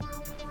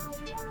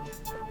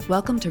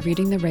Welcome to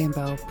Reading the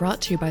Rainbow,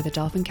 brought to you by the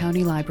Dauphin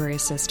County Library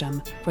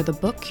System. For the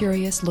book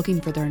curious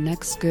looking for their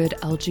next good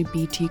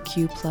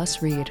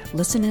LGBTQ+ read,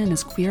 listen in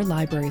as queer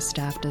library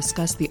staff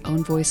discuss the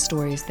own voice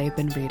stories they've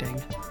been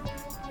reading.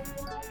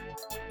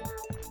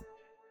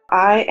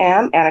 I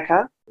am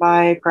Annika.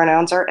 My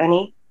pronouns are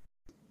any.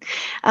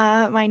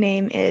 My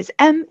name is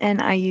Em,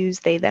 and I use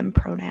they, them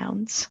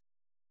pronouns.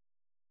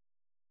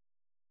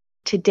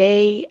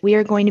 Today, we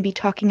are going to be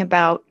talking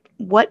about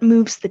What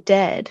Moves the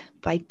Dead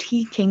by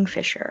T.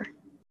 Kingfisher.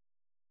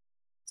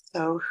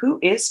 So, who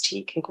is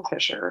T.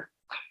 Kingfisher?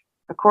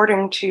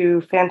 According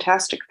to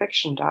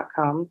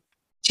fantasticfiction.com,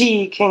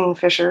 T.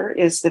 Kingfisher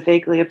is the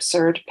vaguely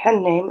absurd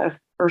pen name of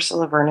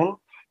Ursula Vernon.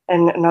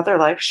 In another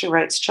life, she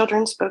writes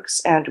children's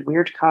books and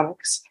weird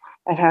comics,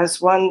 and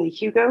has won the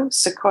Hugo,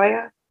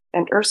 Sequoia,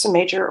 and Ursa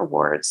Major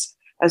awards,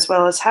 as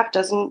well as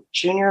half-dozen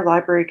Junior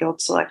Library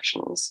Guild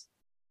selections.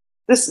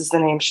 This is the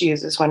name she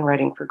uses when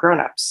writing for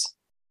grown-ups.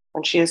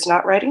 When she is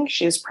not writing,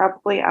 she is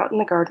probably out in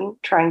the garden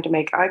trying to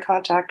make eye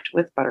contact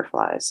with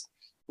butterflies.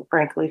 And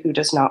frankly, who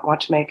does not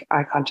want to make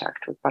eye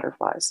contact with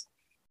butterflies?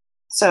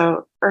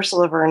 So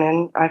Ursula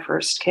Vernon, I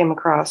first came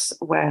across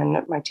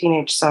when my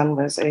teenage son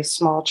was a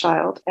small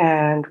child,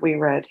 and we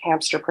read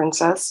Hamster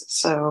Princess.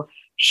 So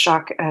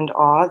shock and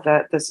awe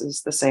that this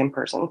is the same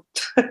person.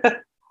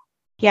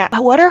 Yeah,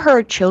 what are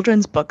her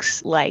children's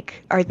books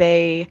like? Are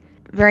they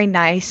very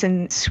nice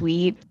and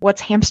sweet?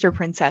 What's Hamster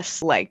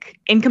Princess like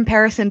in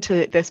comparison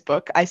to this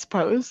book, I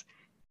suppose?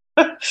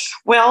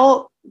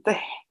 Well, the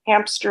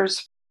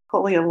hamster's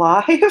fully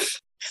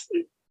alive.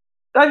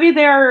 I mean,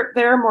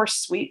 they're more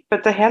sweet,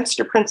 but the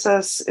Hamster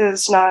Princess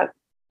is not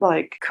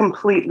like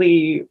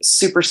completely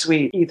super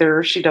sweet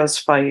either. She does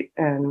fight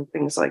and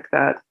things like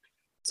that.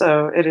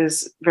 So it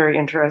is very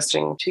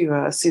interesting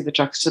to see the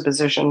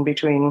juxtaposition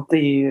between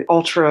the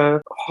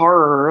ultra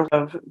horror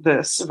of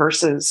this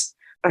versus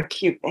a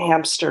cute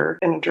hamster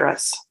in a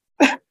dress.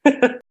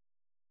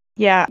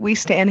 Yeah, we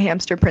stan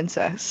Hamster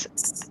Princess.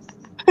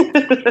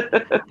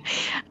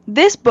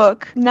 This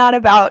book, not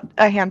about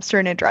a hamster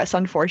in a dress,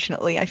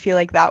 unfortunately. I feel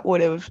like that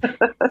would have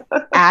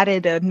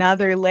added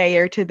another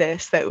layer to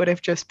this that would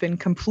have just been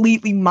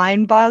completely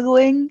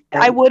mind-boggling.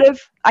 I would have,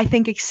 I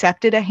think,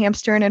 accepted a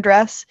hamster in a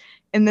dress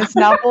in this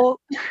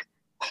novel.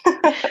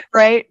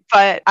 Right?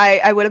 But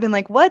I would have been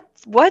like, what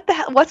the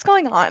hell? What's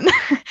going on?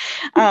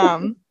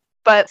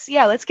 But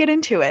yeah, let's get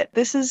into it.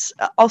 This is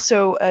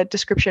also a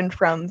description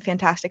from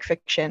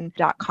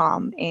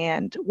fantasticfiction.com.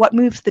 And What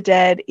Moves the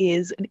Dead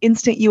is an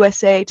Instant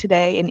USA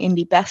Today and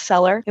indie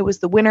bestseller. It was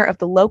the winner of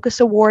the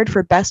Locus Award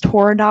for Best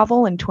Horror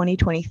Novel in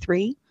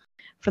 2023.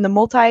 From the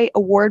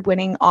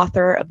multi-award-winning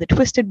author of The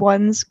Twisted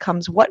Ones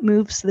comes What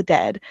Moves the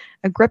Dead,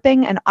 a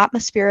gripping and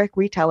atmospheric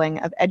retelling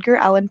of Edgar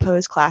Allan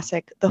Poe's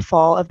classic, The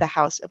Fall of the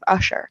House of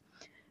Usher.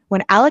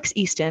 When Alex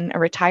Easton, a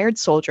retired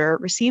soldier,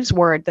 receives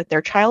word that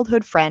their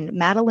childhood friend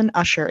Madeline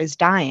Usher is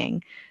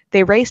dying,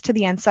 they race to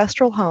the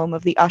ancestral home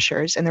of the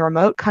Ushers in the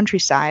remote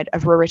countryside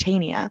of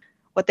Ruritania.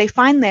 What they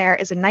find there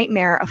is a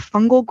nightmare of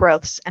fungal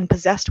growths and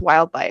possessed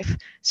wildlife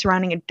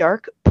surrounding a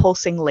dark,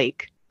 pulsing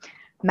lake.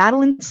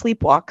 Madeline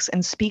sleepwalks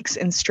and speaks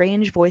in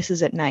strange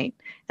voices at night,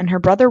 and her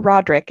brother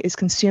Roderick is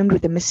consumed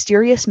with a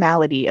mysterious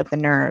malady of the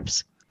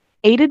nerves.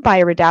 Aided by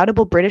a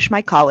redoubtable British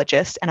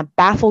mycologist and a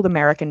baffled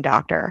American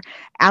doctor,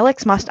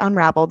 Alex must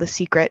unravel the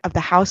secret of the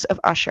House of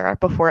Usher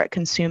before it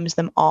consumes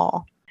them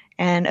all.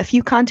 And a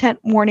few content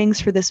warnings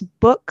for this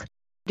book: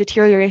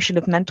 deterioration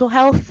of mental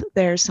health,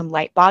 there's some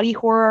light body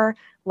horror,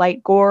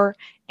 light gore,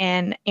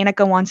 and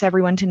Annika wants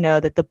everyone to know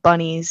that the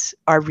bunnies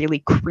are really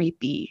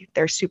creepy.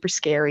 They're super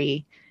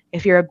scary.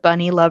 If you're a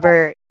bunny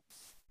lover,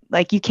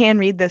 like, you can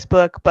read this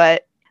book,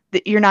 but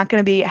you're not going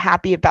to be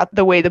happy about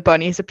the way the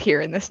bunnies appear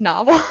in this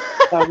novel.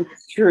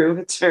 It's true.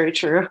 It's very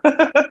true.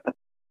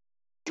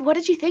 What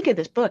did you think of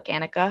this book,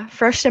 Annika?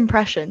 First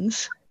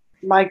impressions.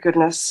 My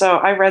goodness. So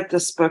I read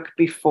this book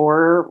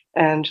before,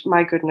 and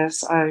my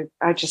goodness, I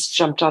just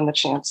jumped on the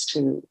chance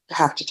to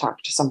have to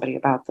talk to somebody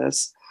about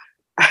this.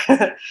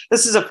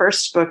 This is a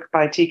first book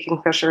by T.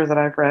 Kingfisher that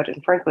I've read,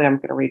 and frankly, I'm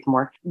going to read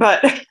more.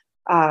 But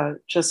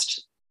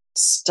just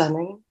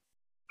stunning.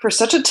 For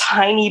such a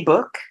tiny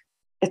book,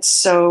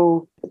 it's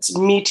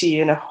meaty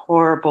in a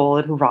horrible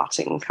and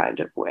rotting kind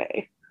of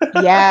way.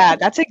 Yeah,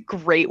 that's a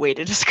great way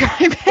to describe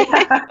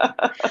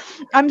it.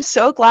 I'm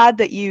so glad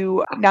that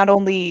you not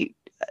only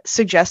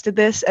suggested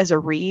this as a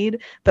read,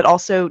 but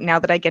also now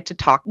that I get to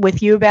talk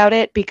with you about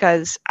it,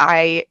 because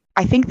I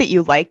think that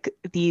you like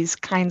these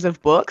kinds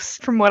of books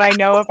from what I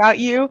know about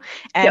you.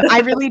 And I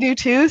really do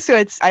too.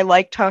 So I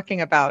like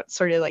talking about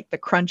sort of like the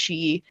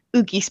crunchy,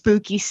 ooky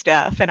spooky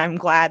stuff. And I'm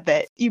glad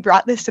that you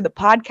brought this to the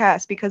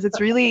podcast, because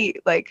it's really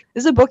like,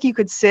 this is a book you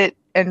could sit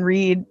and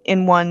read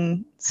in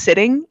one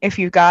sitting if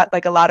you've got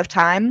like a lot of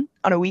time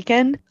on a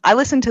weekend. I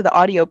listened to the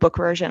audiobook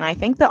version. I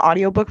think the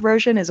audiobook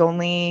version is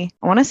only,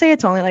 I want to say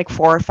it's only like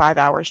 4 or 5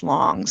 hours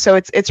long. So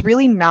it's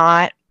really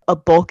not a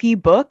bulky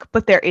book,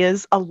 but there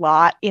is a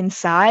lot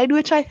inside,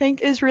 which I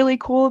think is really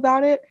cool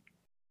about it.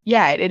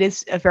 Yeah, it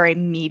is a very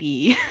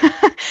meaty,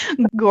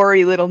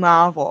 gory little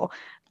novel.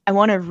 I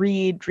want to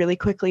read really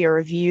quickly a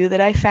review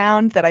that I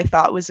found that I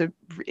thought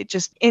it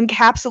just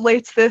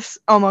encapsulates this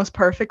almost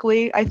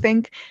perfectly, I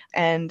think.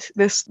 And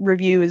this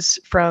review is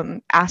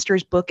from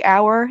Astor's Book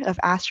Hour of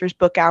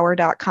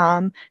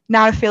astorsbookhour.com,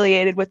 not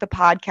affiliated with the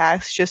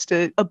podcast, just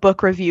a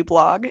book review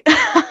blog.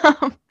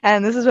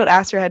 And this is what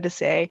Astor had to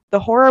say. The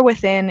horror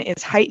within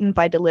is heightened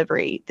by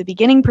delivery. The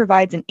beginning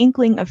provides an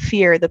inkling of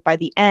fear that by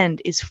the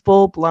end is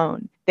full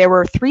blown. There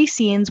were 3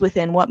 scenes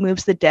within What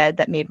Moves the Dead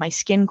that made my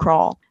skin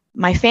crawl.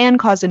 My fan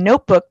caused a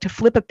notebook to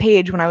flip a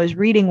page when I was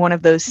reading one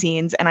of those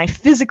scenes, and I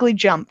physically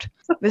jumped.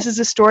 This is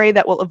a story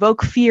that will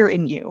evoke fear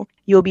in you.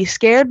 You will be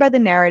scared by the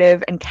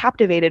narrative and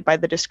captivated by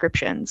the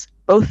descriptions,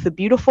 both the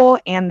beautiful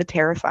and the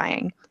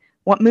terrifying.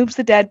 What Moves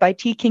the Dead by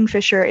T.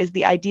 Kingfisher is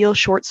the ideal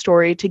short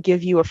story to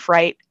give you a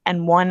fright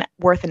and one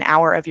worth an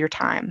hour of your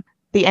time.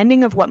 The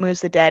ending of What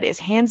Moves the Dead is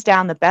hands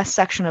down the best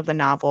section of the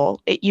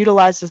novel. It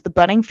utilizes the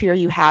budding fear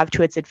you have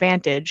to its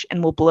advantage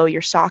and will blow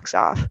your socks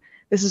off.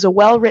 This is a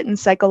well-written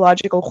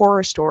psychological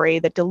horror story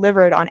that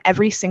delivered on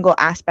every single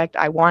aspect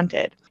I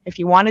wanted. If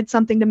you wanted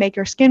something to make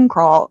your skin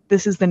crawl,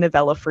 this is the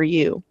novella for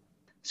you.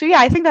 So yeah,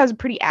 I think that was a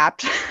pretty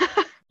apt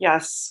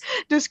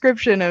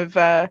description of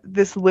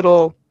this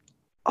little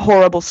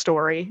horrible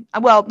story.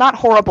 Well, not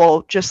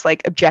horrible just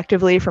like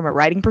objectively from a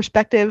writing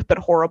perspective, but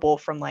horrible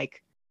from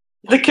like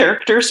the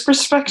character's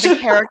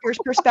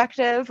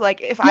perspective.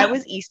 Like if I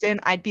was Easton,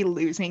 I'd be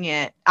losing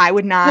it. I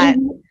would not...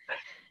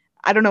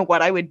 I don't know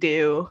what I would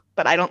do,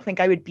 but I don't think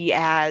I would be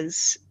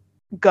as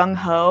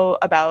gung-ho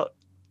about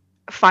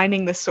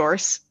finding the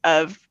source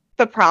of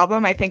the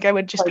problem. I think I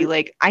would just be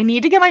like, I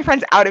need to get my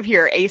friends out of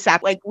here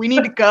ASAP. Like, we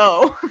need to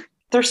go.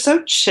 They're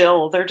so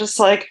chill. They're just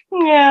like,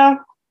 yeah,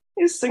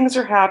 these things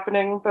are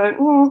happening, but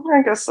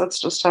I guess that's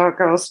just how it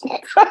goes.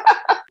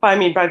 I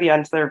mean, by the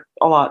end, they're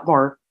a lot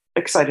more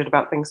excited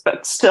about things,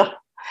 but still,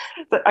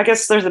 I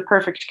guess they're the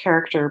perfect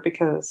character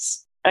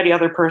because any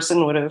other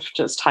person would have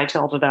just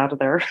hightailed it out of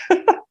there.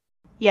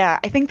 Yeah,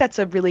 I think that's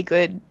a really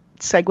good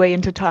segue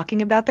into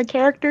talking about the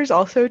characters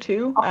also,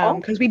 too,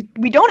 because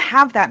we don't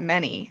have that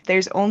many.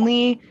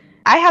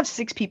 I have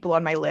 6 people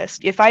on my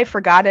list. If I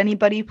forgot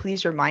anybody,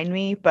 please remind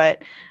me,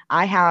 but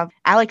I have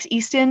Alex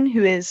Easton,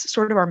 who is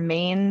sort of our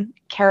main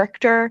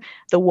character,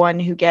 the one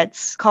who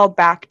gets called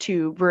back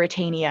to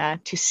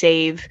Ruritania to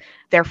save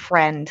their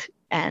friend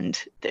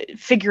and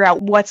figure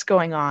out what's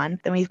going on.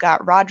 Then we've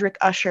got Roderick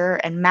Usher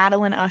and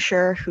Madeline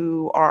Usher,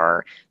 who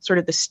are sort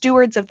of the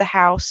stewards of the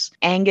house.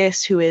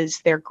 Angus, who is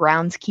their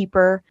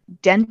groundskeeper.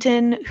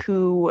 Denton,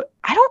 who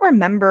I don't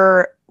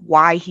remember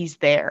why he's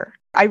there.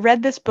 I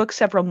read this book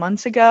several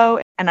months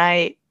ago, and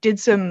I did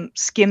some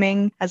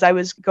skimming as I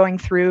was going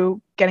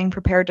through, getting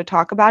prepared to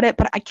talk about it,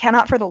 but I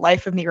cannot for the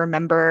life of me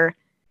remember.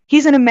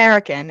 He's an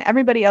American.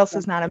 Everybody else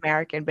is not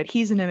American, but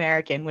he's an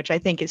American, which I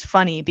think is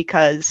funny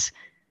because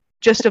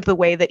just of the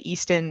way that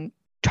Easton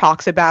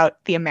talks about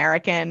the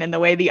American and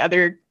the way the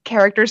other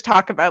characters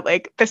talk about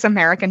like this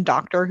American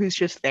doctor who's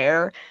just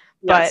there.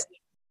 Yes.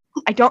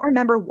 But I don't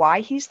remember why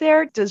he's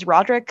there. Does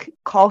Roderick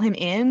call him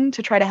in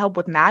to try to help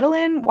with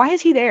Madeline? Why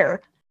is he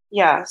there?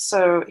 Yeah,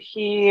 so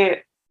he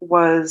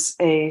was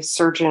a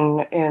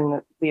surgeon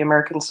in the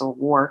American Civil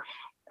War.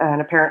 And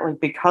apparently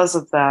because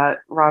of that,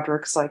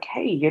 Roderick's like,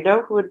 hey, you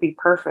know who would be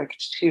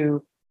perfect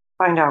to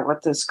find out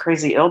what this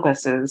crazy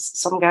illness is?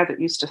 Some guy that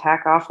used to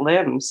hack off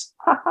limbs.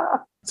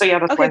 So yeah,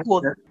 that's okay,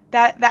 cool.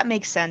 That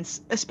makes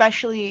sense,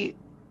 especially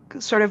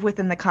sort of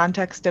within the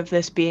context of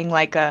this being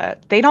like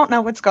they don't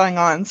know what's going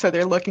on, so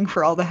they're looking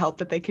for all the help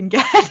that they can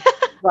get.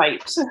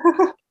 Right.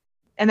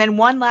 And then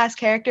one last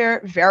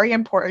character, very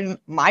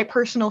important, my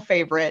personal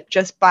favorite,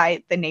 just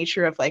by the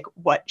nature of like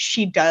what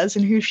she does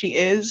and who she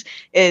is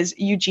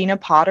Eugenia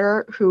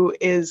Potter, who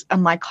is a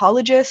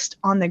mycologist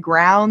on the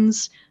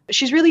grounds.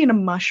 She's really into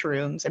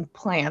mushrooms and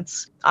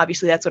plants.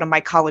 Obviously, that's what a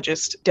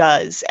mycologist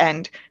does.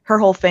 And her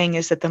whole thing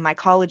is that the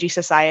Mycology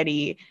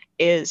Society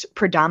is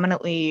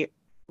predominantly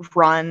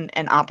run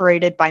and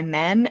operated by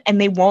men, and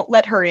they won't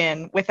let her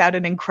in without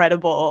an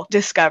incredible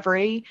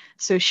discovery.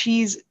 So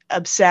she's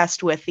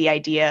obsessed with the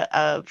idea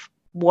of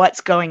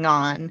what's going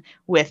on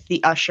with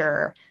the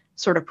Usher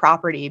sort of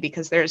property,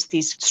 because there's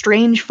these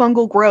strange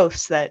fungal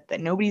growths that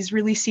nobody's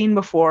really seen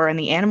before, and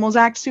the animals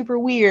act super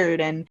weird.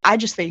 And I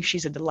just think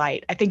she's a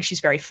delight. I think she's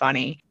very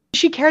funny.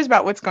 She cares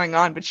about what's going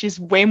on, but she's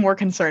way more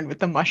concerned with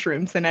the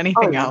mushrooms than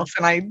anything else.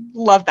 And I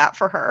love that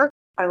for her.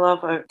 I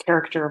love a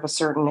character of a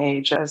certain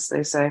age, as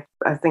they say.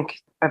 I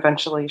think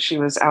eventually she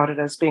was outed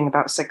as being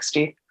about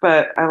 60,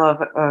 but I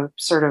love a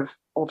sort of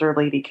older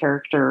lady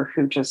character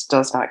who just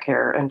does not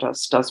care and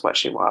just does what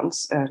she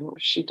wants. And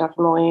she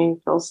definitely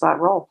fills that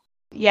role.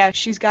 Yeah,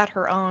 she's got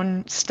her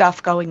own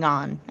stuff going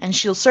on, and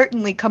she'll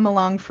certainly come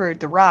along for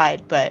the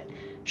ride, but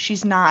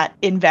she's not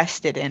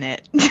invested in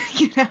it,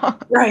 you know?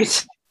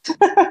 Right.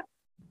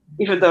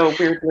 Even though,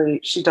 weirdly,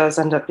 she does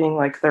end up being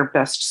like their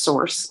best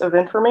source of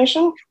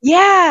information.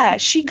 Yeah,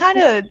 she kind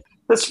of...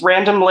 This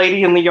random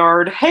lady in the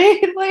yard,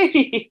 hey,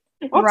 lady,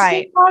 what's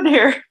going on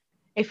here?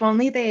 If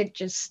only they had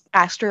just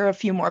asked her a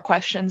few more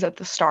questions at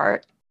the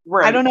start.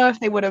 Right. I don't know if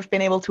they would have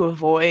been able to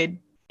avoid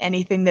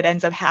anything that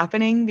ends up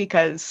happening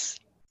because...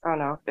 Oh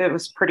no, it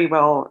was pretty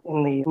well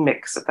in the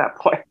mix at that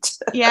point.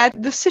 Yeah,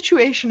 the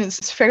situation is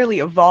fairly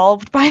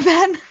evolved by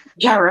then.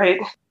 Yeah, right.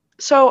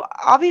 So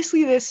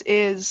obviously this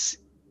is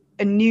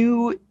a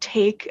new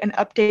take, an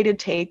updated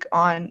take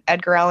on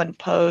Edgar Allan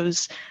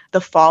Poe's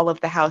The Fall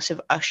of the House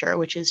of Usher,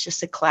 which is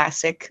just a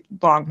classic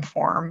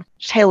long-form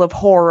tale of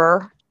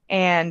horror.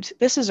 And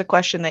this is a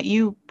question that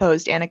you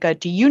posed, Annika.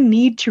 Do you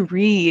need to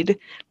read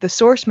the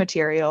source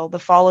material, The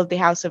Fall of the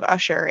House of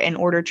Usher, in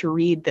order to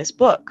read this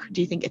book?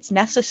 Do you think it's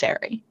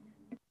necessary?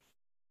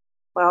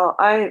 Well,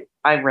 I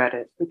read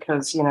it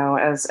because,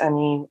 as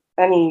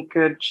any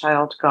good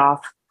child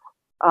goth,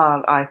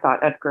 I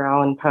thought Edgar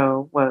Allan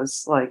Poe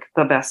was like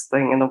the best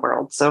thing in the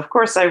world. So of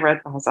course I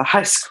read as a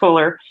high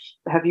schooler.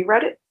 Have you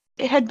read it?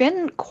 It had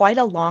been quite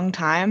a long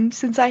time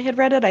since I had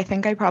read it. I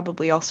think I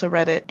probably also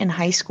read it in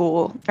high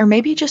school, or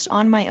maybe just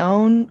on my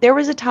own. There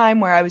was a time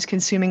where I was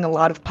consuming a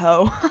lot of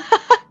Poe.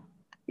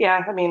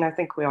 Yeah, I mean, I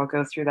think we all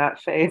go through that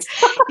phase.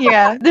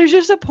 Yeah, there's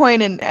just a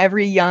point in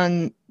every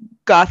young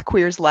goth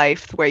queer's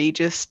life where you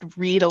just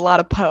read a lot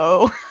of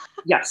Poe.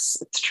 Yes,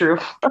 it's true.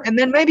 And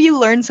then maybe you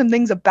learn some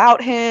things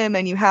about him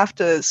and you have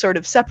to sort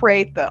of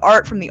separate the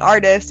art from the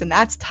artist, and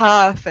that's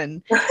tough.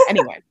 And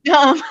anyway.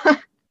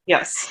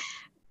 Yes.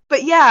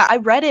 But yeah, I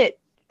read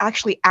it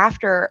actually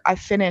after I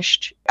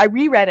finished. I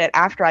reread it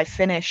after I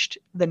finished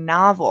the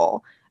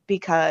novel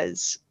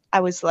because I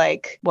was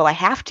like, well, I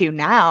have to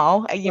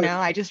now.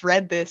 I just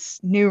read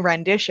this new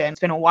rendition. It's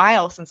been a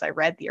while since I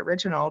read the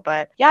original,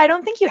 but yeah, I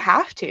don't think you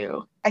have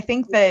to. I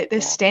think that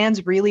this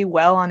stands really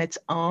well on its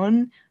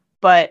own,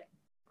 but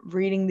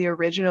reading the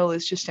original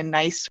is just a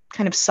nice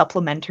kind of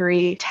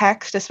supplementary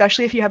text,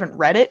 especially if you haven't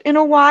read it in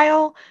a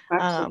while.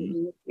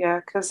 Absolutely.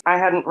 Yeah, because I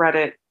hadn't read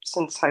it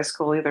since high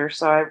school either.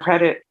 So I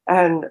read it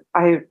and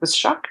I was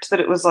shocked that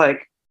it was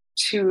like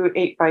 2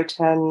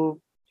 8x10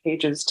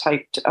 pages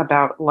typed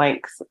about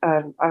length.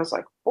 And I was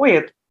like, boy,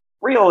 it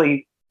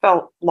really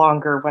felt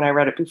longer when I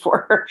read it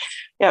before.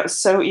 Yeah, it was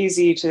so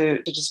easy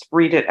to just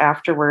read it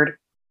afterward.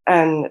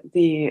 And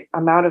the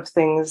amount of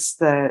things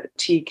that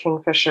T.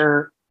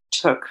 Kingfisher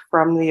took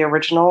from the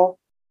original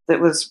that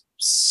was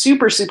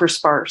super, super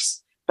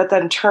sparse, but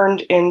then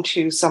turned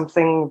into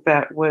something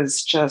that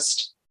was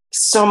just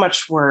so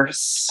much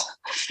worse.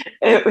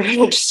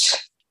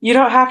 You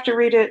don't have to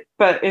read it,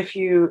 but if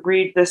you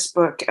read this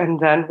book and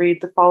then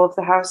read The Fall of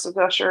the House of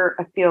Usher,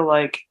 I feel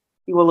like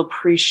you will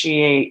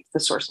appreciate the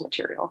source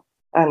material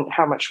and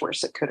how much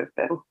worse it could have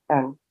been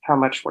and how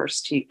much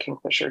worse T.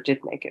 Kingfisher did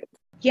make it.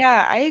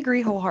 Yeah, I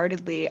agree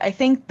wholeheartedly. I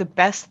think the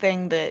best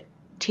thing that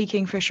T.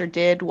 Kingfisher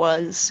did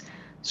was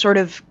sort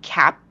of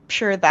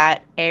capture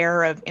that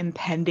air of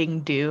impending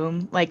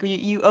doom. Like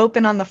you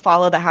open on The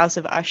Fall of the House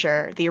of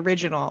Usher, the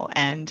original,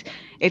 and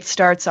it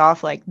starts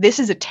off like, this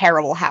is a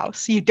terrible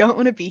house. You don't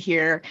want to be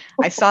here.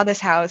 I saw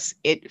this house.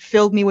 It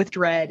filled me with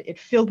dread. It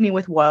filled me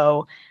with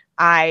woe.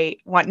 I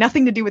want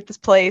nothing to do with this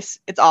place.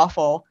 It's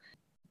awful.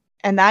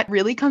 And that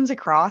really comes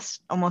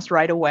across almost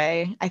right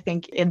away, I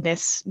think, in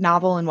this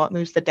novel, In What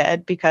Moves the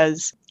Dead,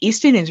 because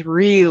Easton is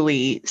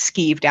really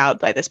skeeved out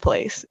by this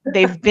place.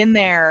 They've been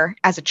there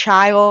as a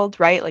child,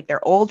 right? Like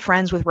they're old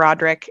friends with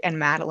Roderick and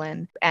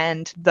Madeline,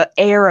 and the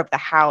air of the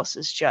house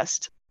is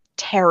just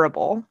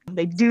terrible.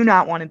 They do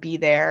not want to be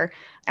there.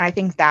 And I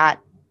think that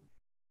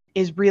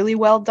is really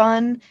well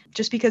done,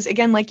 just because,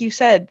 again, like you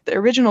said, the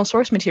original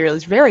source material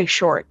is very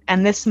short,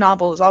 and this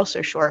novel is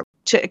also short.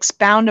 To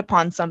expound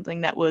upon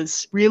something that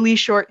was really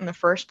short in the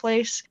first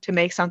place, to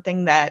make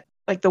something that,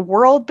 like, the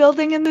world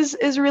building in this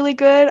is really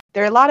good.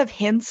 There are a lot of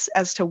hints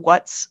as to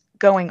what's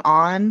going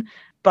on,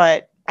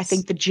 but I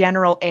think the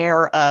general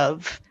air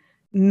of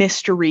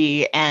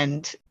mystery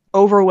and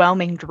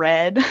overwhelming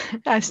dread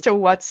as to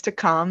what's to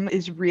come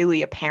is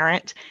really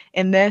apparent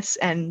in this.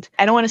 And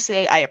I don't want to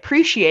say I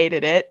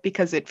appreciated it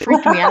because it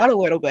freaked me out a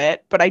little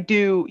bit, but I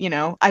do,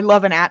 I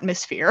love an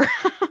atmosphere.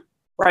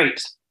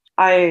 Right.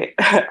 I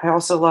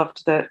also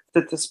loved that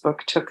this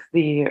book took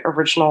the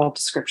original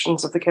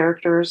descriptions of the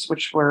characters,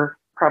 which were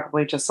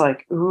probably just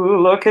like,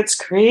 ooh, look, it's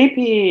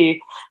creepy,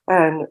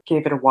 and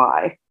gave it a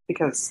Y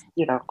because,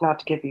 not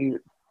to give you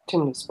too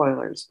many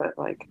spoilers, but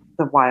like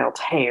the wild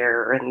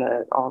hair and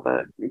all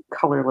the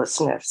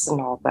colorlessness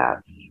and all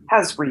that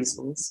has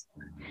reasons.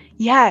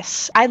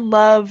 Yes, I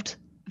loved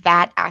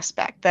that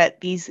aspect,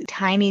 that these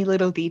tiny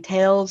little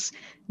details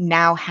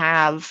now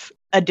have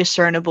a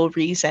discernible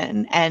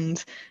reason,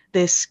 and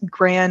this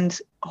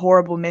grand,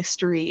 horrible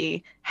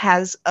mystery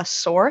has a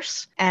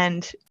source,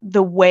 and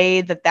the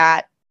way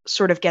that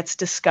sort of gets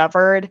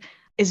discovered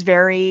is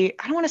very,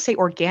 I don't want to say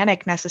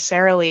organic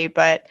necessarily,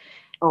 but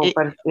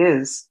but it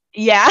is.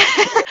 Yeah.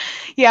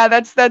 Yeah,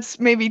 that's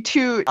maybe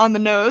too on the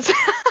nose.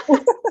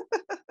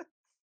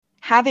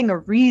 Having a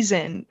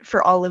reason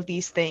for all of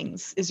these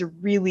things is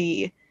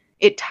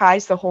it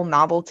ties the whole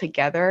novel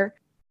together.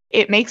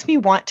 It makes me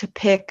want to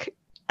pick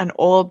an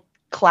old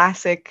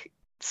classic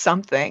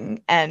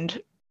something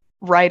and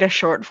write a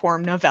short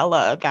form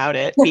novella about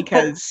it,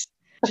 because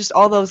just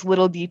all those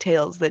little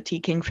details that T.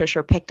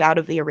 Kingfisher picked out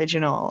of the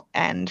original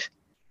and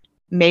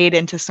made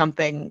into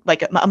something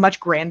like a much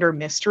grander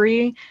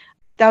mystery.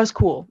 That was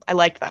cool. I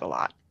liked that a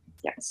lot.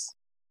 Yes.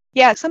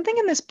 Yeah, something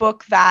in this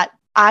book that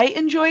I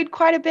enjoyed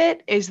quite a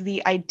bit is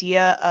the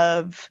idea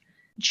of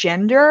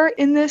gender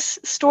in this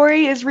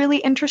story is really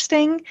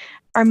interesting.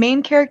 Our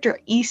main character,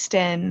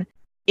 Easton,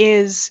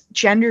 is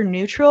gender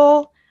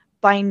neutral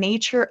by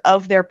nature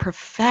of their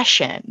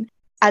profession,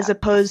 as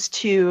opposed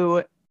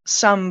to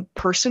some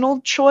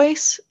personal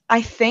choice,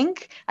 I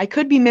think. I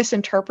could be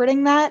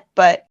misinterpreting that,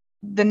 but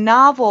the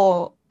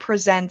novel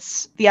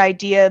presents the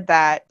idea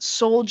that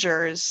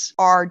soldiers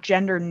are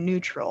gender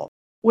neutral,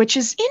 which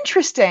is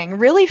interesting,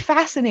 really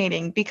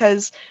fascinating,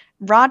 because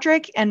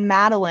Roderick and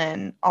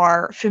Madeline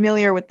are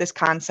familiar with this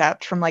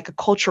concept from like a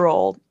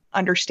cultural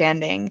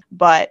understanding,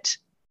 but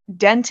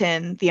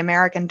Denton, the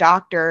American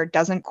doctor,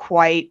 doesn't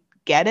quite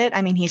get it.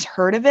 I mean, he's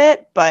heard of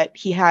it, but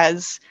he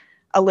has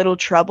a little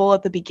trouble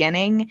at the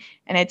beginning.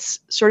 And it's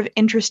sort of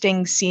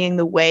interesting seeing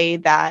the way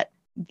that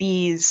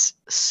these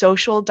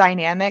social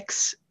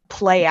dynamics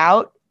play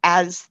out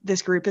as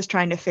this group is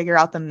trying to figure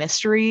out the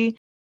mystery.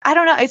 I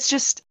don't know. It's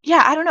just,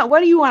 yeah, I don't know. What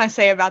do you want to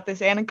say about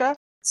this, Annika?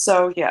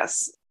 So,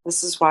 yes,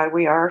 this is why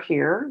we are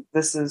here.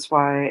 This is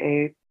why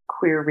a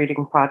queer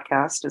reading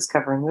podcast is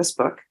covering this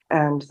book.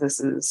 And this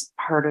is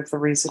part of the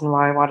reason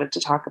why I wanted to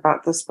talk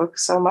about this book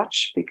so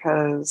much,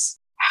 because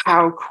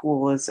how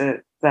cool is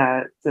it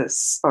that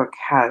this book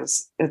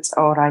has its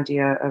own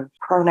idea of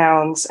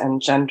pronouns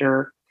and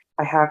gender.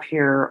 I have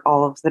here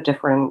all of the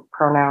different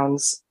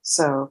pronouns.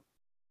 So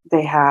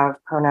they have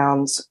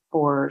pronouns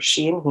for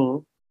she and he,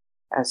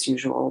 as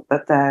usual,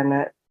 but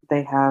then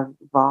they have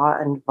va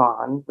and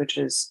von, which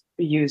is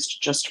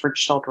used just for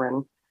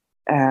children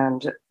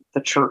and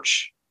the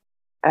church.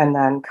 And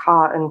then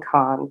ka and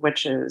kan,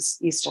 which is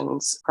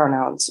Easton's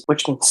pronouns,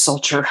 which means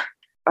soldier.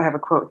 I have a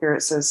quote here.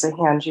 It says, they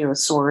hand you a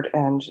sword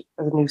and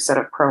a new set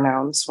of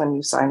pronouns when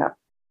you sign up.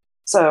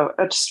 So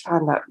I just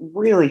found that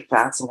really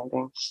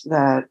fascinating,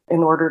 that in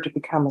order to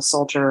become a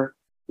soldier,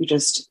 you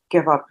just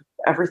give up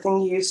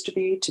everything you used to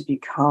be to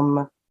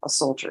become a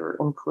soldier,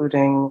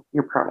 including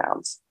your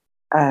pronouns.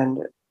 And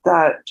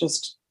that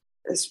just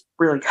is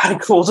really kind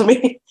of cool to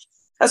me,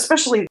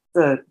 especially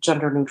the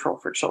gender neutral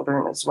for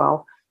children as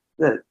well.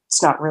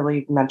 That's not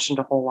really mentioned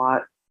a whole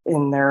lot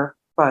in there,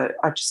 but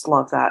I just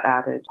love that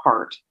added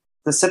part.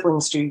 The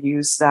siblings do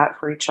use that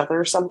for each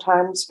other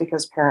sometimes,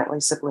 because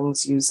apparently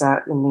siblings use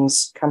that in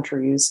these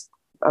countries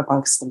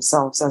amongst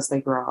themselves as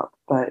they grow up.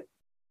 But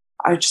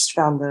I just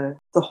found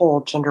the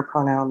whole gender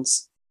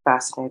pronouns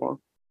fascinating.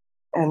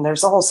 And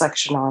there's a whole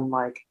section on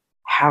like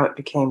how it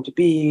became to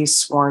be,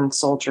 sworn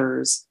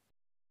soldiers.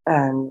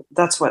 And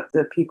that's what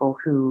the people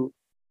who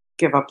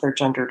give up their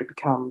gender to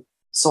become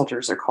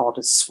soldiers are called,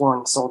 as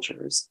sworn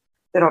soldiers.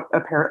 It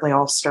apparently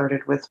all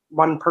started with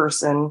one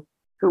person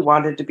who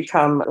wanted to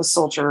become a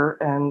soldier,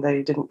 and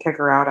they didn't kick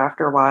her out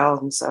after a while.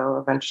 And so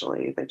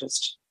eventually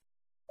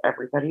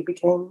everybody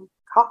became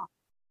cop.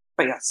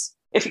 But yes,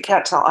 if you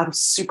can't tell, I'm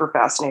super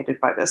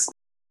fascinated by this.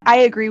 I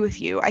agree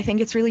with you. I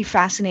think it's really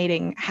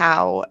fascinating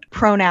how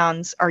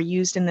pronouns are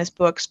used in this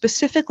book,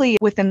 specifically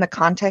within the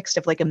context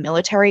of like a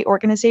military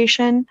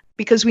organization,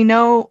 because we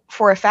know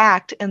for a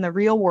fact in the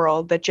real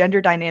world that gender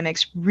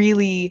dynamics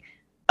really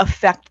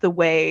affect the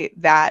way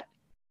that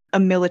a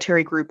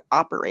military group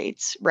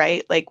operates,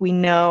 right? Like we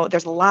know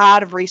there's a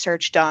lot of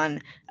research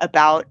done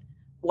about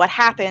what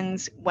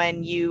happens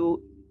when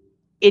you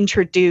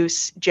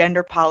introduce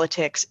gender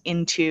politics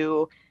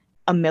into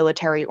a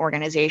military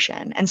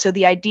organization. And so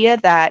the idea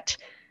that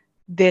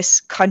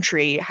this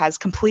country has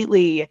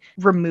completely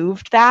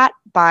removed that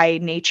by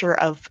nature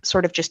of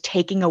sort of just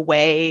taking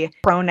away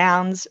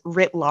pronouns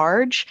writ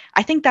large,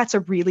 I think that's a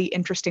really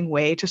interesting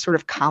way to sort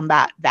of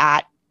combat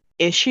that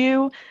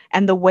issue.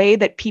 And the way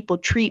that people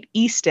treat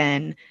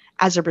Easton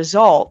as a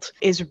result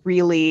is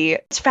really,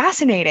 it's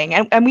fascinating.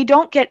 And we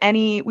don't get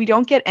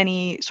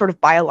any sort of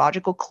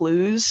biological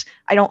clues,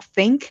 I don't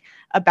think,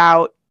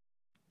 about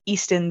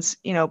Easton's,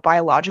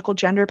 biological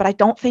gender, but I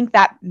don't think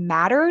that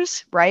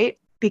matters, right?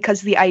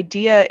 Because the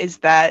idea is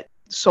that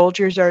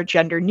soldiers are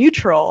gender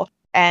neutral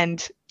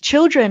and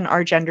children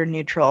are gender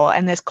neutral.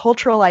 And this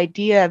cultural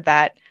idea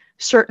that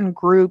certain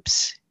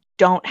groups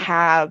don't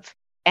have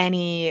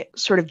any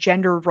sort of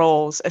gender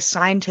roles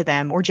assigned to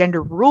them or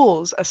gender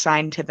rules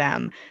assigned to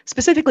them,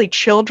 specifically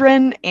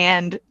children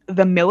and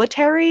the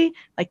military,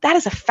 like that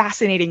is a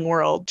fascinating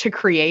world to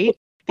create,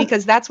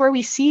 because that's where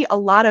we see a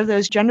lot of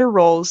those gender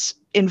roles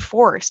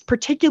enforced,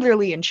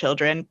 particularly in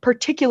children,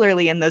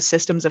 particularly in those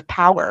systems of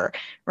power,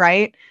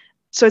 right?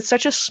 So it's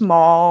such a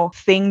small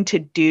thing to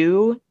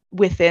do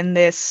within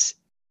this.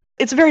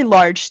 It's a very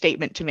large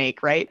statement to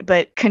make, right?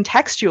 But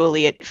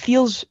contextually, it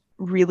feels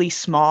really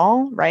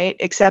small, right?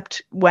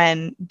 Except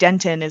when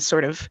Denton is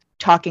sort of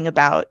talking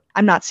about,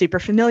 I'm not super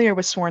familiar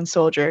with sworn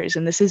soldiers,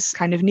 and this is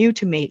kind of new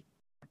to me.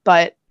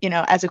 But,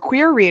 as a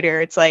queer reader,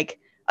 it's like,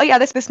 oh yeah,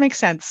 this makes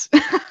sense.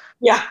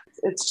 Yeah,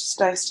 it's just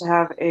nice to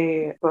have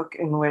a book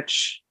in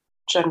which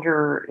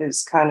gender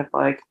is kind of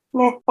like,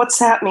 what's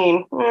that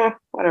mean?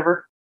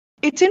 Whatever.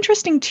 It's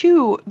interesting,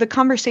 too, the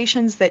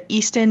conversations that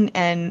Easton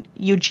and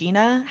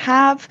Eugenia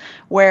have,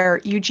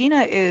 where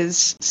Eugenia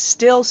is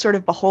still sort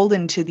of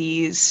beholden to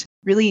these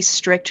really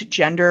strict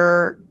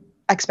gender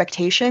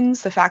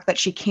expectations. The fact that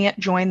she can't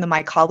join the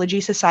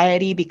Mycology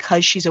Society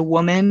because she's a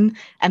woman,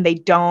 and they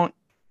don't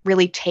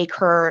really take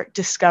her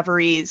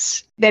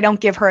discoveries. They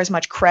don't give her as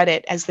much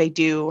credit as they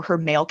do her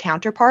male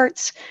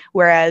counterparts,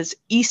 whereas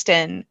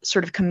Easton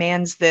sort of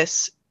commands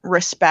this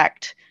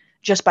respect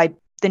just by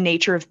the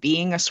nature of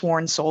being a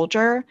sworn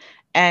soldier.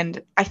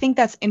 And I think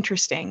that's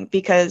interesting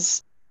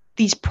because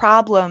these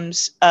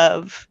problems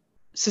of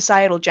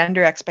societal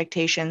gender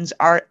expectations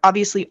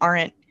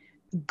aren't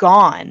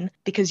gone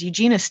because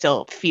Eugenia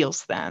still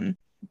feels them.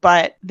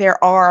 But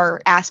there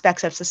are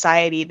aspects of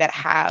society that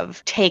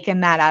have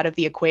taken that out of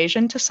the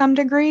equation to some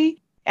degree.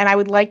 And I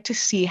would like to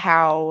see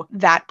how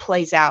that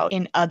plays out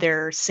in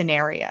other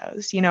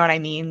scenarios. You know what I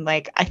mean?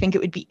 Like, I think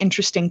it would be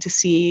interesting to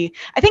see.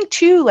 I think,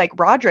 too, like,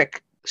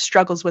 Roderick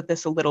struggles with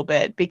this a little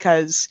bit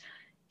because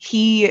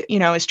he,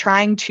 is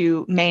trying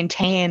to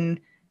maintain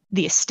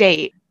the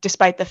estate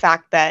despite the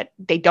fact that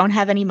they don't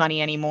have any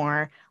money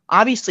anymore.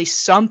 Obviously,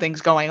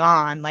 something's going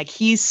on. Like,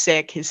 he's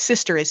sick, his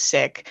sister is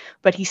sick,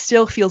 but he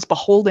still feels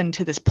beholden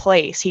to this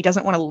place. He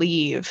doesn't want to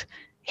leave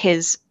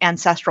his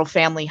ancestral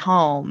family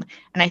home.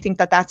 And I think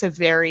that that's a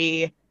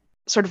very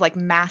sort of like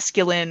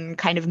masculine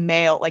kind of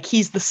male. Like,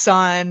 he's the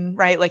son,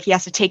 right? Like, he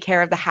has to take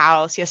care of the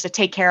house. He has to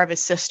take care of his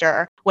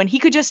sister when he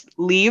could just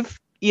leave,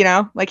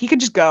 like he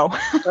could just go.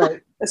 Right.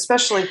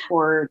 Especially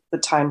for the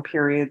time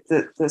period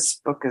that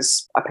this book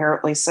is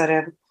apparently set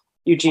in.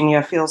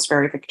 Eugenia feels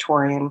very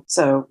Victorian.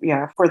 So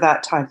yeah, for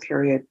that time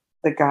period,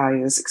 the guy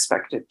is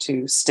expected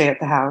to stay at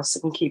the house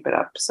and keep it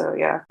up. So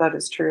yeah, that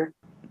is true.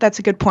 That's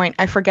a good point.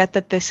 I forget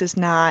that this is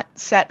not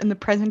set in the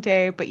present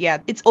day, but yeah,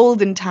 it's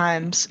olden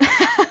times.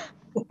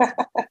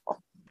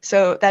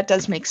 So that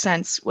does make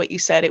sense what you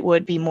said. It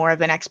would be more of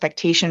an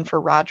expectation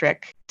for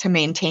Roderick to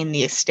maintain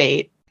the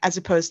estate as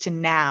opposed to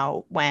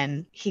now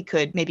when he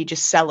could maybe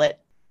just sell it.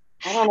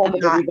 I don't know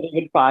if anybody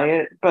would buy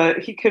it, but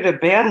he could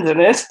abandon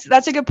it.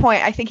 That's a good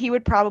point. I think he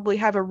would probably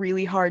have a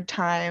really hard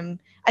time.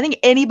 I think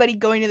anybody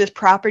going to this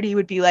property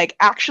would be like,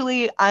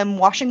 actually, I'm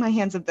washing my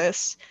hands of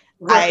this.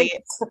 Right.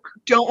 I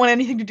don't want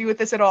anything to do with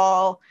this at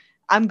all.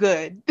 I'm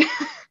good.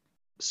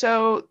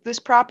 So this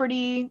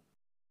property,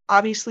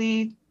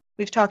 obviously,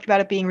 we've talked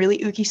about it being really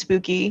ooky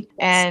spooky.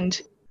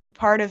 And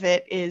part of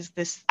it is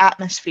this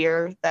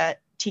atmosphere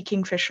that T.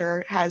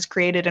 Kingfisher has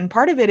created. And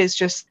part of it is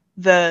just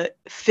the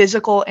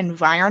physical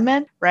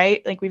environment,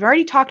 right? Like, we've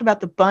already talked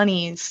about the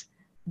bunnies.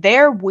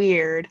 They're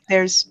weird.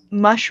 There's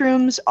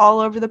mushrooms all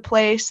over the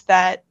place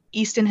that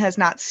Easton has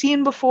not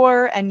seen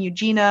before, and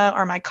Eugenia,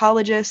 our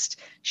mycologist,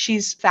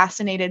 she's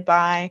fascinated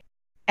by.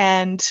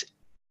 And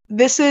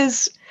this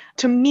is,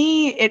 to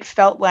me, it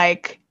felt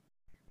like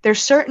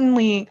there's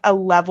certainly a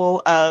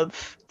level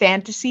of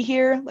fantasy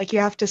here. Like, you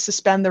have to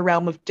suspend the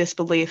realm of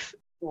disbelief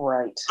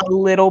right a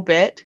little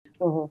bit.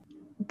 Mm-hmm.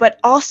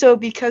 But also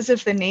because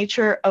of the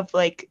nature of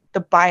like the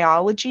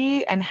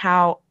biology and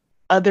how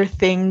other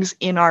things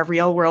in our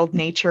real world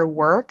nature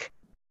work.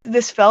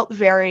 This felt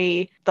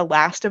very The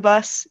Last of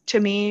Us to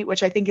me,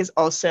 which I think is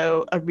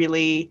also a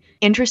really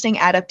interesting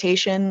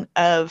adaptation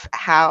of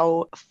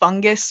how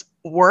fungus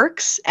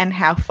works and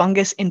how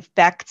fungus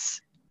infects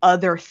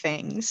other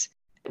things.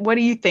 What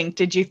do you think?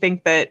 Did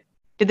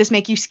this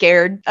make you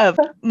scared of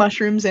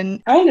mushrooms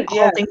and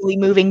haltingly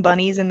moving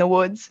bunnies in the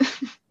woods?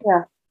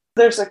 Yeah.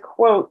 There's a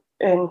quote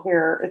in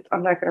here.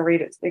 I'm not going to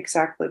read it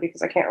exactly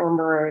because I can't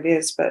remember where it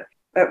is, but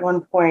at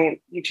one point,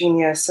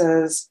 Eugenia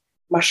says,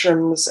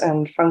 mushrooms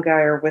and fungi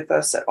are with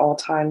us at all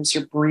times.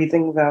 You're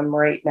breathing them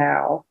right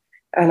now.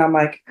 And I'm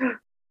like,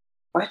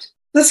 what?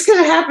 This is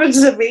going to happen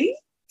to me?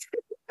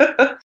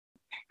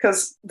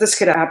 Because this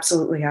could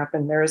absolutely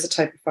happen. There is a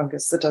type of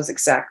fungus that does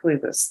exactly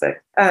this thing.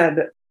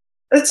 And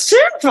it's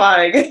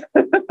terrifying.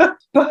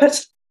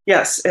 But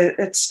yes,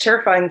 it's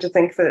terrifying to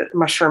think that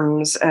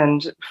mushrooms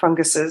and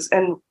funguses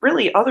and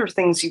really other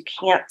things you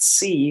can't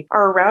see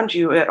are around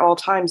you at all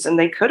times, and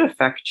they could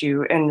affect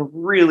you in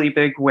really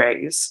big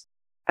ways.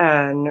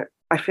 And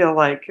I feel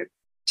like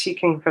T.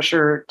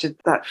 Kingfisher did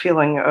that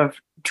feeling of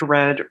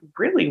dread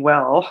really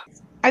well.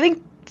 I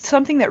think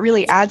something that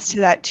really adds to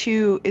that,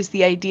 too, is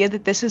the idea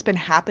that this has been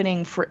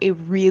happening for a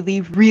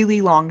really,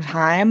 really long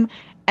time.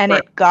 And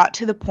It got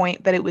to the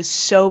point that it was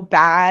so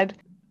bad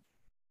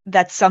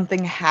that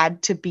something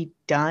had to be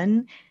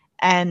done.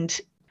 And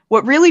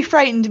what really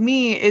frightened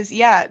me is,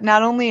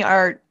 not only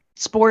are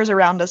spores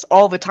around us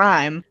all the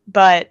time,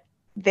 but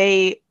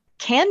they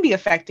can be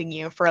affecting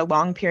you for a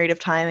long period of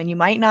time, and you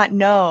might not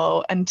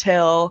know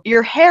until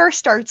your hair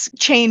starts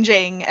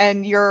changing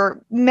and you're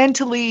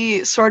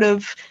mentally sort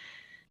of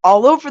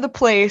all over the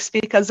place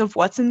because of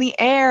what's in the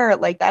air.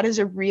 Like, that is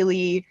a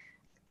really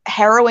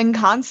harrowing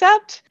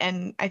concept.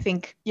 And I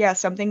think,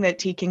 something that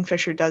T.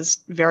 Kingfisher does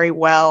very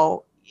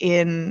well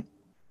in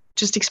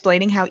just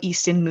explaining how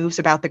Easton moves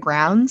about the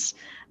grounds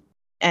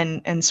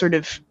and sort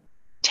of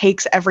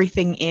takes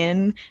everything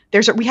in.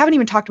 We haven't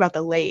even talked about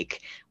the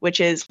lake, which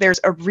is there's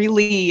a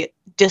really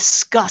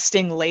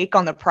disgusting lake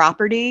on the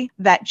property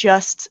that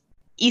just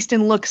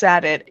Easton looks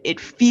at it, it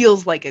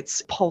feels like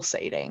it's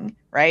pulsating,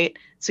 right?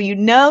 So you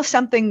know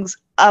something's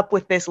up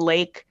with this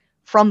lake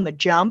from the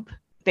jump,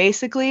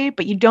 basically,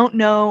 but you don't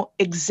know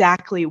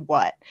exactly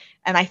what.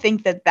 And I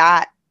think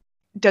that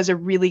does a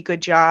really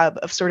good job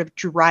of sort of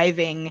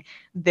driving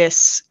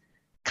this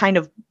kind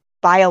of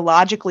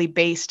biologically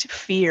based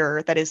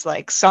fear that is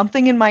like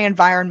something in my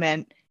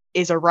environment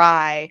is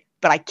awry,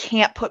 but I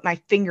can't put my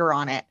finger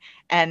on it.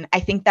 And I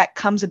think that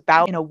comes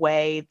about in a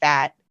way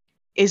that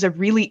is a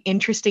really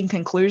interesting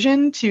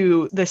conclusion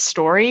to the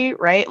story,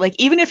 right? Like,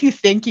 even if you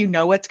think you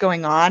know what's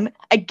going on,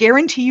 I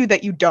guarantee you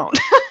that you don't.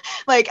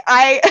 Like,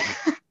 I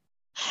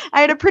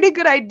had a pretty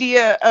good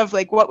idea of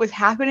like what was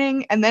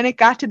happening, and then it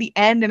got to the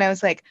end and I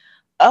was like,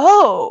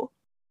 oh,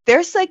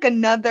 there's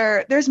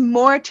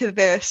more to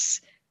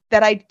this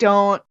that I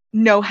don't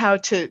know how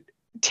to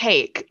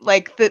take.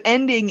 Like, the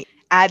ending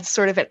adds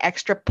sort of an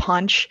extra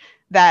punch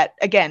that,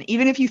 again,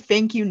 even if you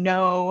think you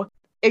know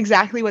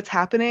exactly what's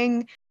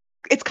happening,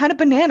 it's kind of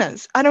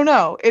bananas. I don't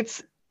know.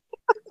 It's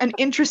an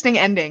interesting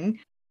ending.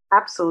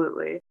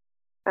 Absolutely.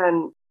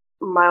 And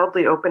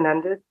mildly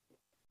open-ended.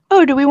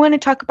 Oh, do we want to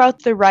talk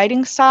about the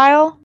writing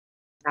style?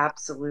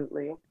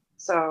 Absolutely.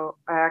 So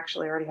I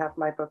actually already have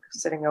my book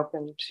sitting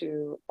open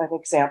to an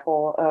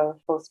example of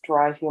both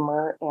dry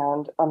humor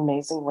and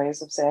amazing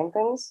ways of saying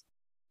things.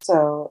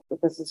 So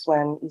this is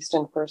when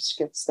Easton first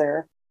gets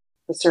there.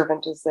 The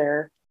servant is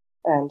there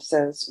and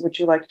says, "Would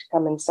you like to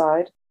come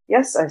inside?"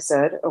 "Yes," I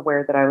said,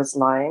 aware that I was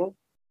lying.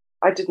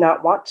 I did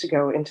not want to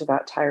go into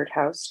that tired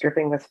house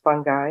dripping with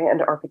fungi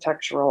and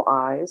architectural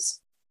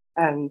eyes.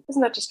 And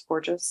isn't that just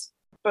gorgeous?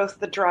 Both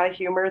the dry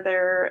humor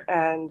there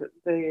and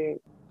the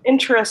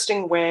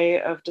interesting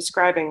way of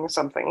describing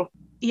something.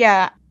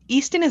 Yeah,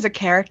 Easton as a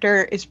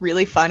character is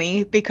really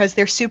funny because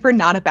they're super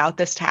not about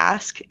this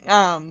task.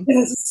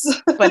 Yes.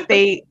 But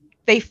they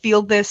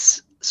feel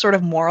this sort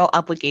of moral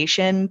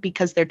obligation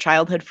because their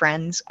childhood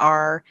friends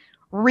are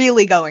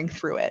really going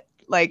through it.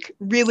 Like,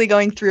 really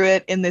going through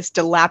it in this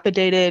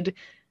dilapidated,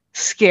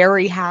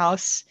 scary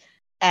house.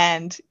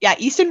 And yeah,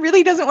 Easton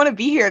really doesn't want to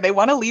be here. They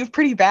want to leave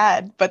pretty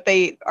bad, but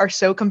they are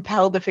so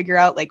compelled to figure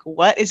out, like,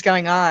 what is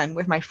going on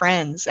with my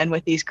friends and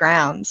with these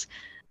grounds.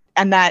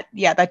 And that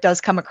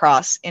does come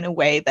across in a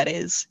way that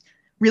is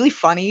really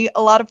funny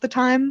a lot of the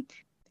time.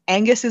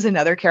 Angus is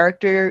another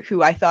character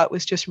who I thought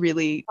was just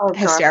really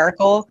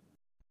hysterical.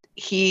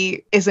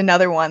 He is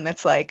another one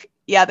that's like,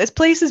 yeah, this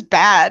place is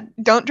bad.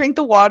 Don't drink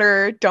the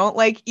water. Don't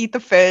like eat the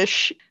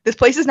fish. This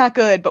place is not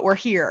good, but we're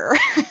here.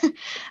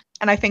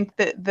 And I think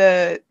that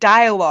the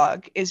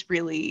dialogue is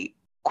really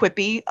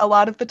quippy a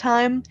lot of the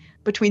time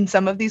between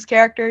some of these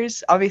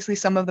characters. Obviously,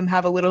 some of them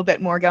have a little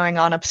bit more going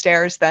on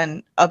upstairs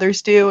than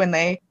others do, and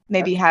they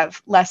maybe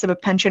have less of a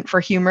penchant for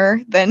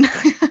humor than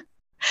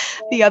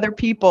the other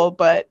people,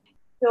 but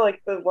I feel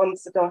like the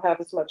ones that don't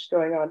have as much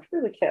going on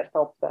really can't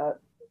help that.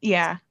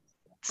 Yeah,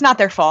 it's not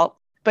their fault.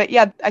 But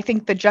yeah, I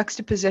think the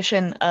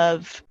juxtaposition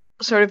of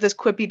sort of this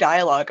quippy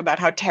dialogue about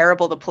how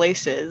terrible the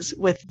place is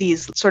with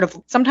these sort of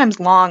sometimes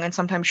long and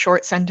sometimes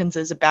short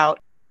sentences about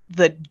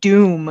the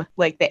doom,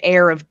 like the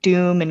air of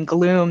doom and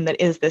gloom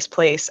that is this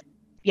place.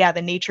 Yeah,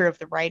 the nature of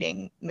the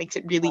writing makes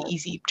it really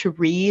easy to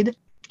read.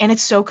 And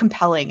it's so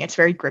compelling. It's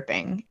very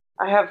gripping.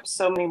 I have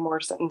so many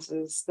more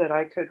sentences that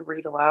I could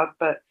read aloud,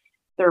 but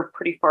they're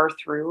pretty far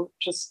through.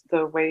 Just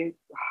the way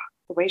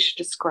she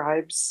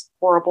describes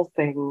horrible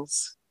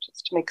things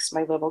just makes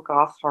my little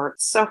goth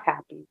heart so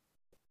happy.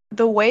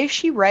 The way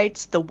she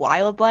writes the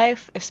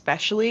wildlife,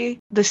 especially,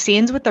 the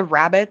scenes with the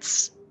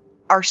rabbits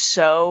are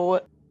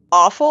so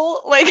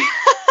awful. Like,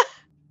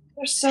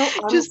 they're so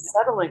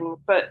unsettling,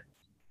 but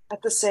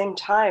at the same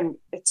time,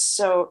 it's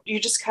so, you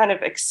just kind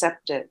of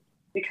accept it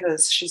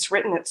because she's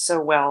written it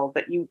so well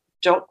that you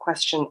don't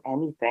question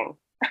anything.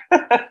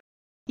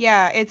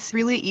 Yeah, it's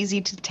really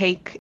easy to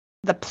take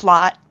the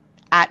plot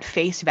at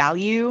face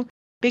value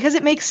because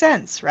it makes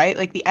sense, right?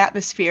 Like, the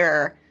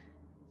atmosphere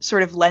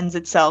sort of lends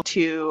itself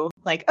to,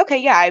 like, okay,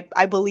 yeah,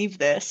 I believe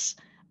this.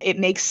 It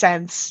makes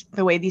sense.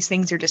 The way these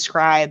things are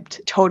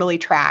described totally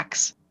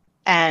tracks.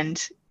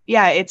 And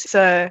yeah, it's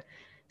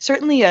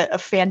certainly a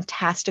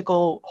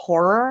fantastical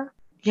horror.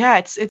 Yeah,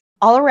 it's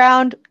all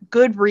around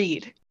good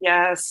read.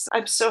 Yes,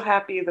 I'm so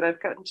happy that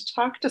I've gotten to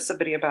talk to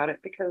somebody about it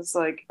because,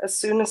 like, as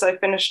soon as I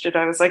finished it,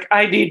 I was like,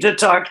 I need to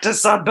talk to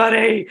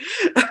somebody.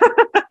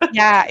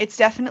 Yeah, it's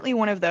definitely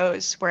one of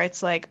those where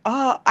it's like,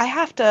 oh, I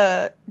have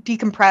to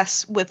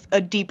decompress with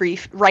a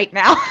debrief right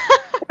now.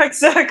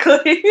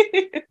 Exactly.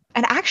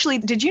 And actually,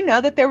 did you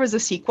know that there was a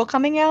sequel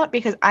coming out?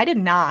 Because I did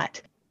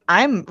not.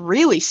 I'm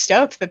really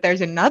stoked that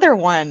there's another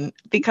one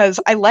because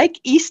I like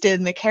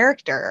Easton, the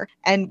character.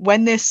 And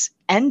when this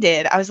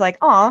ended, I was like,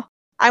 oh,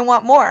 I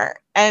want more.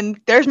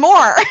 And there's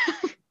more.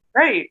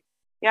 Right.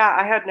 Yeah,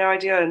 I had no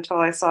idea until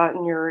I saw it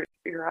in your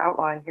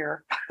outline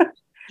here.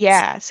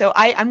 Yeah, so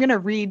I'm going to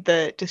read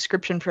the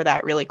description for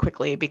that really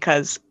quickly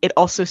because it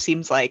also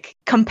seems like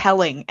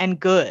compelling and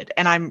good,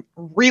 and I'm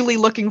really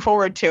looking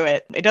forward to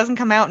it. It doesn't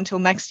come out until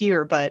next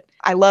year, but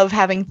I love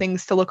having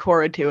things to look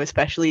forward to,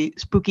 especially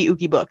spooky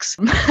ooky books.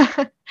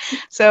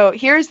 So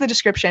here's the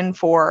description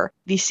for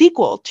the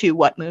sequel to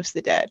What Moves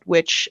the Dead,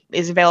 which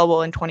is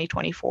available in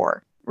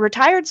 2024.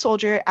 Retired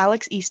soldier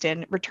Alex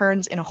Easton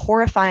returns in a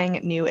horrifying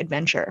new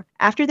adventure.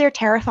 After their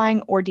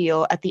terrifying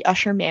ordeal at the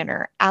Usher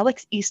Manor,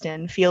 Alex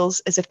Easton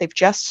feels as if they've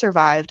just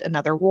survived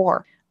another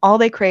war. All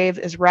they crave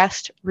is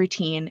rest,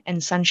 routine,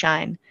 and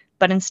sunshine.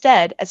 But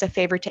instead, as a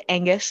favor to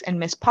Angus and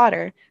Miss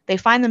Potter, they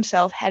find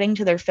themselves heading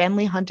to their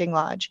family hunting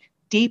lodge,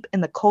 deep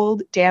in the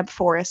cold, damp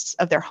forests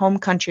of their home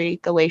country,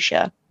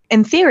 Galatia.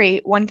 In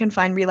theory, one can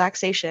find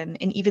relaxation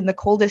in even the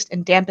coldest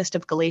and dampest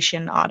of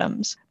Galatian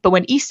autumns. But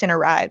when Easton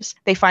arrives,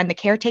 they find the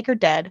caretaker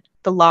dead,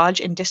 the lodge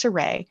in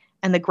disarray,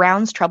 and the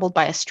grounds troubled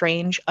by a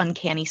strange,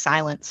 uncanny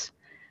silence.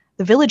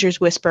 The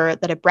villagers whisper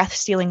that a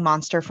breath-stealing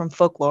monster from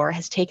folklore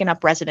has taken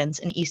up residence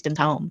in Easton's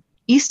home.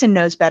 Easton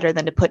knows better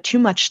than to put too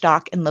much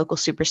stock in local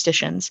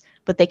superstitions,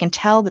 but they can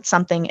tell that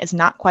something is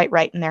not quite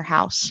right in their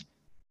house,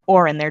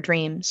 or in their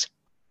dreams.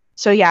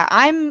 So yeah,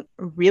 I'm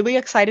really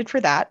excited for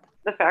that.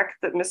 The fact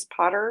that Miss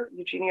Potter,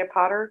 Eugenia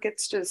Potter,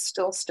 gets to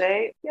still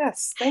stay.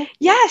 Yes, thank you.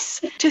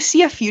 Yes, to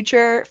see a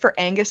future for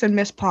Angus and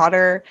Miss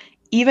Potter,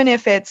 even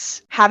if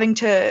it's having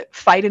to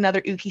fight another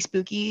Ookie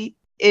Spooky,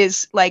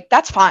 is like,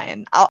 that's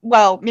fine.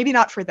 Well, maybe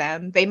not for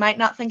them. They might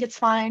not think it's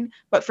fine,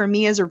 but for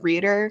me as a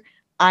reader,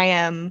 I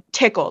am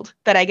tickled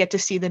that I get to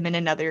see them in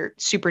another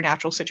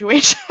supernatural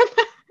situation.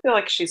 I feel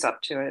like she's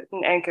up to it,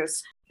 and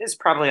Angus is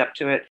probably up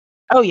to it.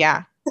 Oh,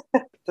 yeah.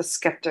 The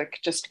skeptic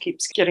just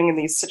keeps getting in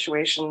these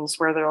situations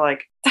where they're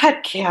like,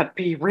 that can't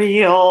be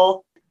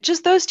real.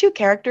 Just those two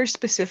characters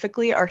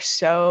specifically are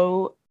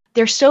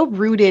they're so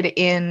rooted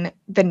in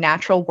the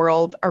natural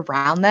world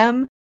around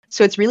them.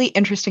 So it's really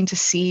interesting to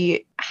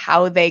see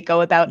how they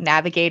go about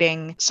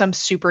navigating some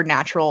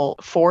supernatural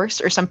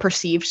force or some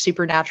perceived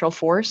supernatural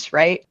force,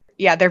 right?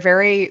 Yeah, they're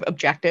very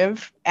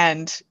objective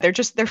and they're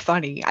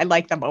funny. I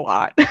like them a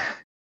lot.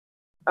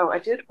 Oh, I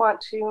did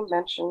want to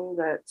mention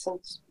that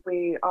since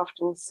we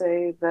often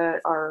say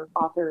that our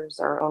authors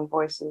are our own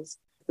voices,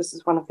 this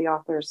is one of the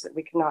authors that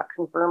we cannot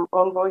confirm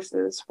own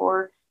voices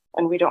for,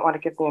 and we don't want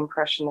to give the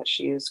impression that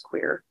she is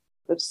queer.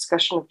 The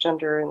discussion of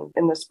gender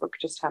in this book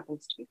just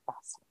happens to be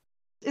fascinating.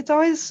 It's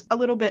always a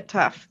little bit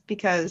tough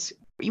because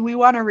we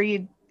want to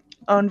read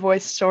own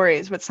voice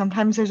stories, but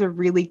sometimes there's a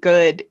really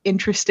good,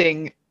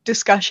 interesting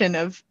discussion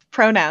of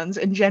pronouns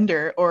and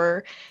gender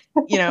or,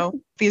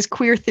 these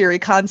queer theory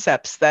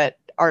concepts that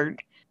are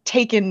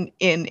taken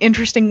in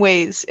interesting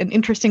ways, in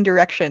interesting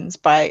directions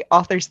by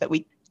authors that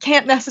we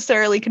can't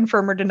necessarily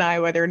confirm or deny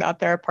whether or not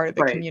they're a part of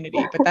the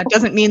community. But that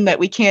doesn't mean that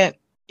we can't,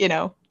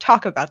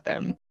 talk about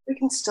them. We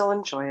can still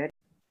enjoy it.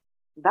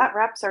 That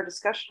wraps our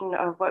discussion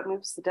of What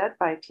Moves the Dead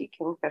by T.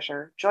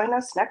 Kingfisher. Join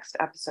us next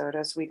episode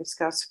as we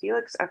discuss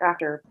Felix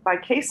After by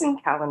Casing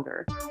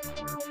Calendar.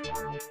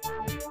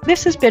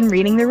 This has been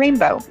Reading the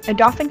Rainbow, a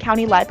Dauphin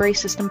County Library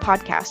System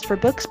podcast for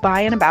books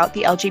by and about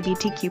the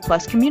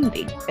LGBTQ+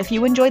 community. If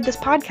you enjoyed this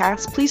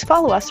podcast, please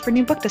follow us for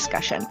new book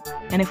discussion.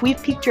 And if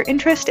we've piqued your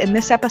interest in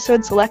this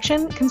episode's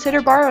selection,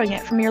 consider borrowing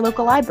it from your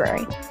local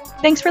library.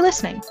 Thanks for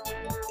listening.